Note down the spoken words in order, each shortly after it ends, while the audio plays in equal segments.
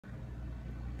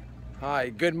Hi,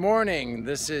 good morning.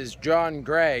 This is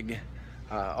Gregg,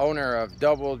 owner of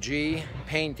Double G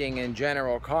Painting and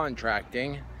General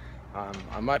Contracting.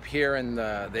 I'm up here in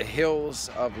the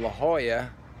hills of La Jolla,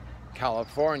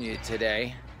 California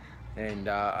today, and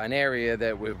an area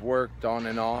that we've worked on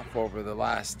and off over the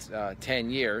last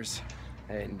 10 years.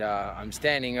 And I'm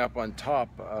standing up on top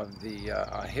of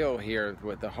the hill here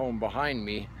with the home behind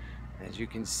me. As you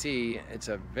can see, it's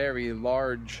a very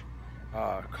large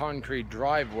concrete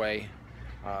driveway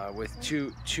with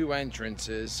two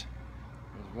entrances.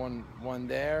 There's one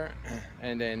there,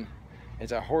 and then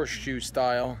it's a horseshoe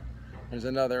style. There's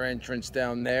another entrance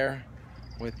down there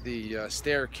with the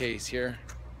staircase here.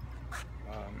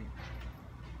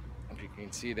 As you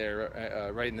can see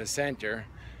there, right in the center.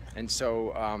 And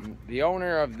so the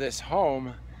owner of this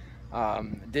home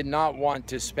did not want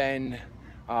to spend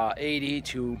 80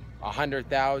 to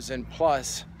 100,000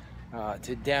 plus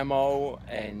to demo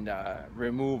and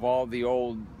remove all the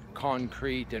old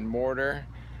concrete and mortar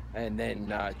and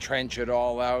then trench it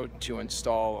all out to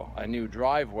install a new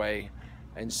driveway.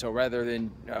 And so rather than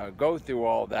go through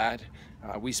all that,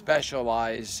 we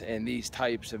specialize in these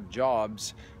types of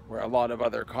jobs where a lot of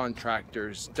other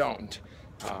contractors don't.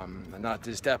 Not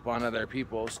to step on other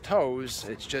people's toes,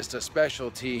 it's just a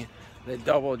specialty that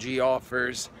Double G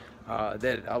offers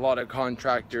that a lot of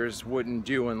contractors wouldn't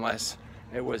do unless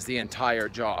it was the entire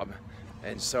job.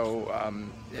 And so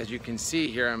as you can see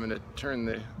here, I'm going to turn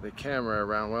the camera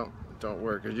around. Well, it don't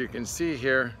work. As you can see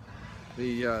here,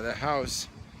 the house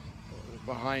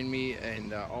behind me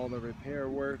and all the repair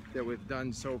work that we've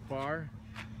done so far.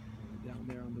 Down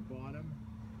there on the bottom,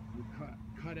 we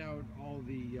cut out all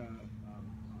the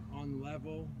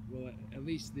on-level, well, at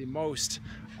least the most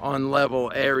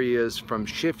on-level areas from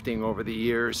shifting over the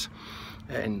years,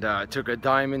 and took a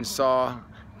diamond saw,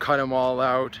 cut them all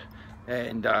out,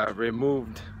 and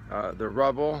removed the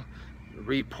rubble,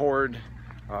 re-poured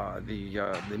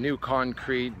the new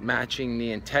concrete, matching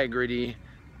the integrity,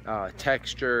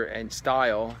 texture, and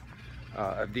style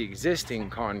of the existing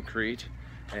concrete.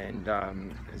 And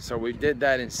so we did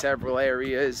that in several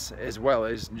areas, as well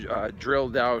as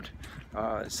drilled out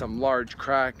some large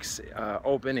cracks,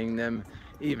 opening them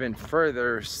even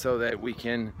further so that we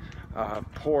can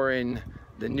pour in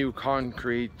the new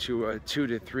concrete to a 2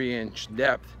 to 3 inch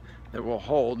depth that will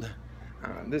hold.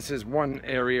 This is one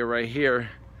area right here.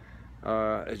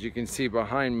 As you can see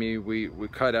behind me, we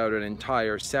cut out an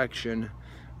entire section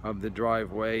of the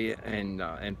driveway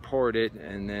and poured it,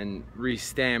 and then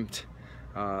re-stamped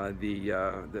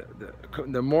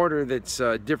the mortar that's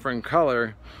a different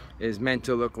color is meant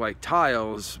to look like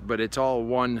tiles, but it's all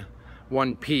one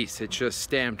piece. It's just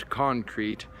stamped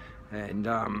concrete. And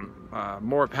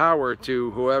more power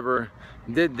to whoever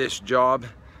did this job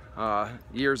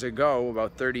years ago,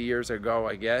 about 30 years ago,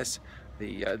 I guess.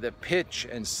 The pitch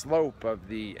and slope of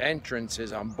the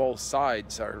entrances on both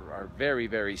sides are very,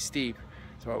 very steep,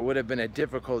 so it would have been a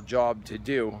difficult job to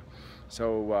do.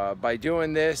 So by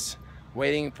doing this,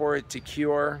 waiting for it to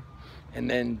cure, and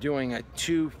then doing a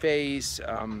two-phase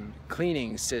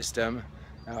cleaning system,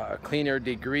 a cleaner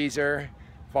degreaser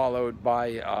followed by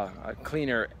a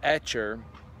cleaner etcher,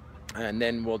 and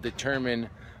then we'll determine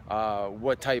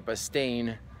what type of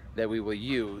stain that we will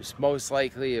use. Most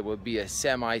likely it will be a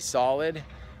semi-solid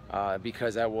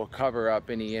because that will cover up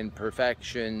any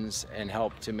imperfections and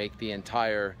help to make the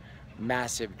entire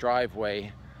massive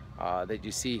driveway that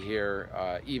you see here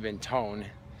even tone.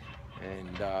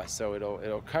 And so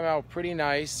it'll come out pretty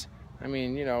nice. I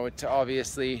mean, you know, it's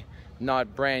obviously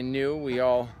not brand new. We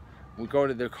go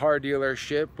to the car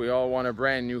dealership, we all want a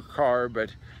brand new car,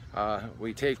 but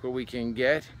we take what we can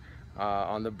get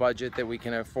on the budget that we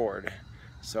can afford.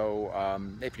 So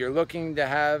if you're looking to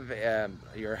have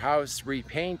your house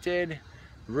repainted,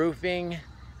 roofing,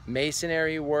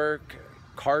 masonry work,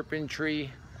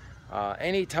 carpentry,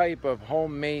 any type of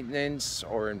home maintenance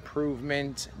or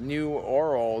improvement, new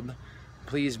or old,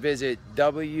 please visit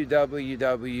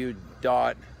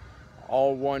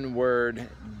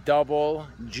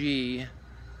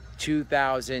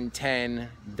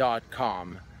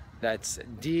www.double-G2010.com. That's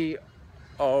DOUBLE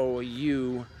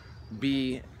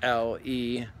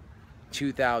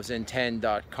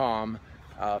 2010.com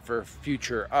for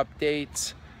future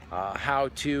updates,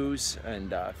 how-tos,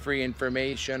 and free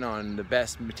information on the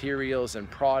best materials and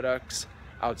products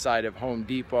outside of Home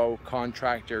Depot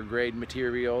contractor grade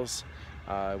materials.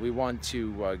 We want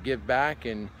to give back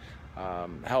and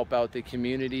help out the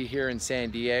community here in San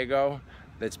Diego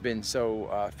that's been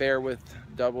so fair with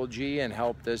Double G and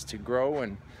helped us to grow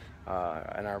and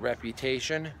our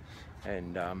reputation.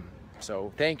 And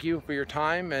so thank you for your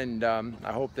time, and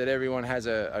I hope that everyone has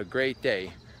a great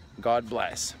day. God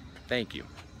bless. Thank you.